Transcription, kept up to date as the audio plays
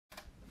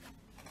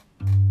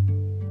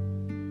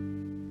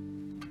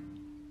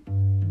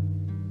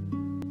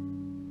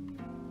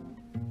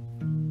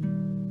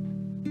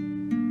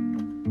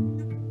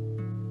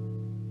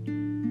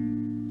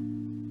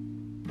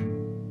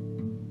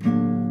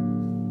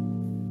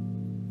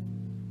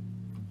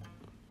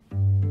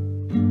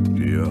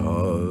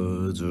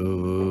heart of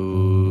a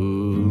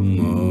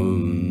woman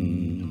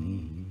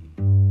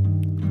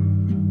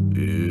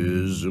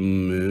is a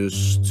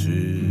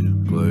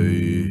mystic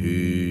glade.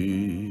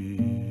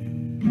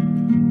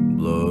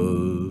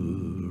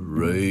 Blood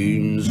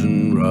rains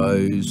and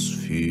rice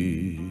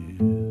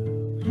fields,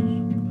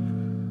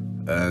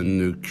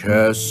 and the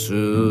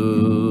castles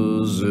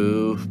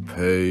of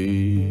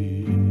pain.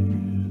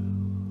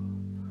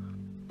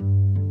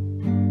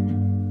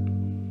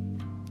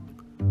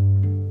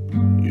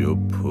 Your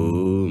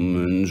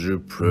woman's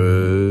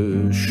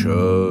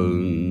repression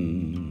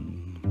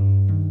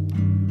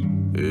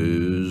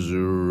is a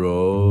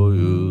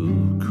royal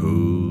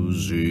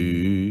cuisine.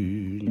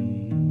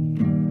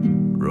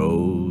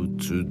 Road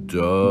to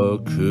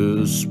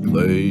darkest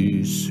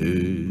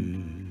places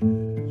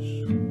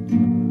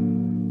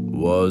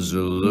was a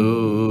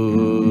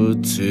lure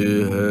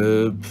to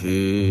her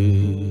pits.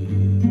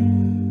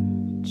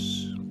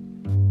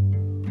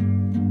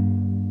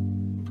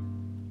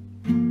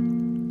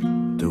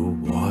 The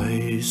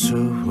voice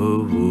of a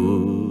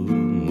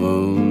woman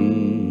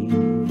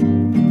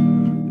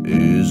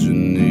is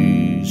an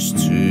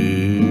eastern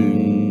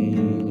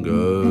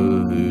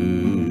goddess.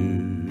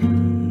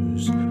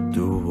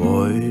 The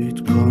white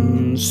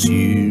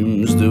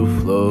consumes the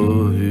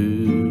flower.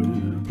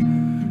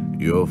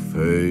 Your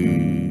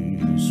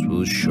face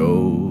will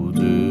show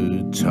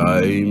the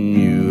time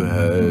you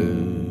had,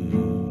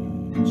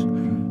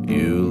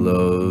 you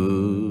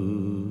lost.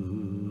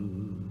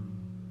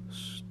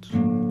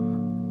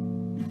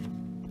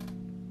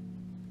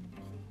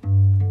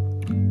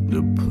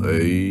 The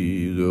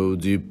plague of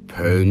dependence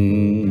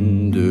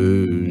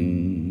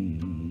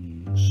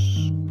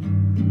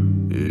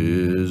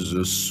is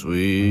the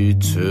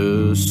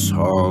sweetest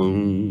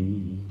song.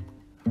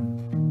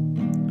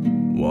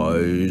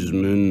 Wise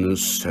men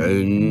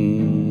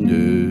ascended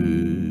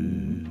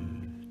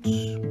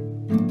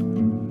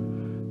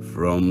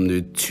from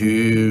the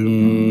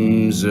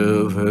tombs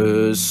of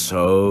her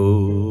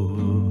soul.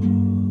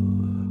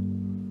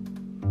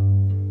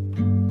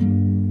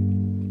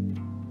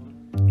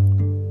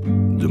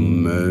 The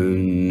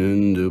men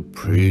and the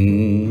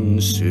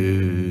princes,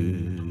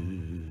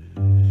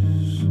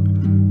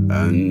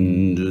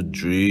 and the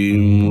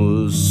dream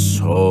was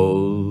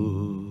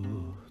sold.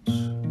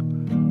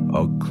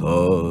 A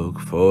clog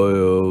for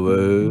your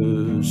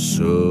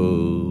vessels.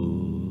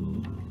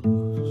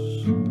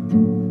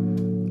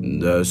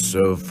 That's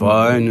the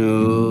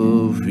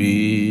final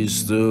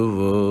feast of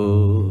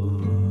all.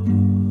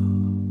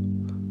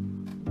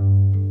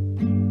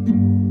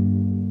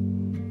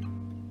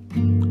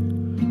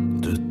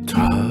 The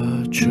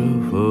touch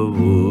of a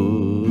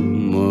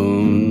woman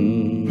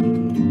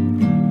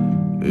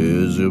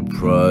is a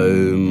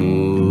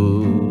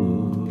primal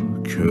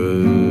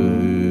curse.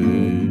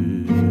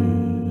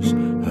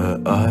 Her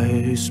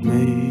eyes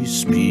may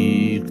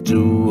speak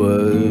the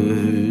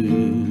words,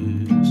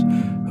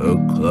 her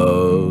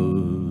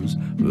claws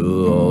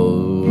will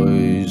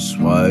always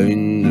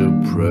find a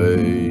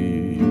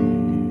prey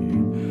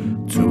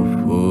to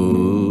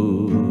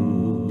pull.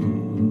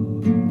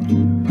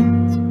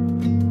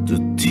 The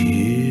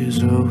tears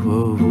of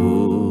a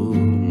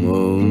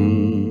woman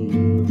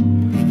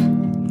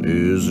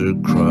is a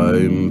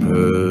crime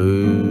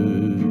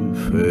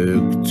perfected.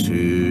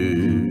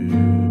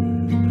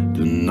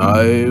 The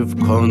knife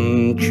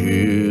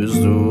conquers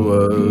the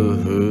world.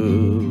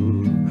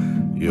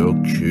 Your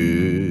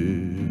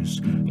kiss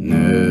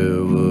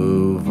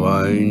never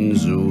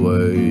finds a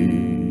way.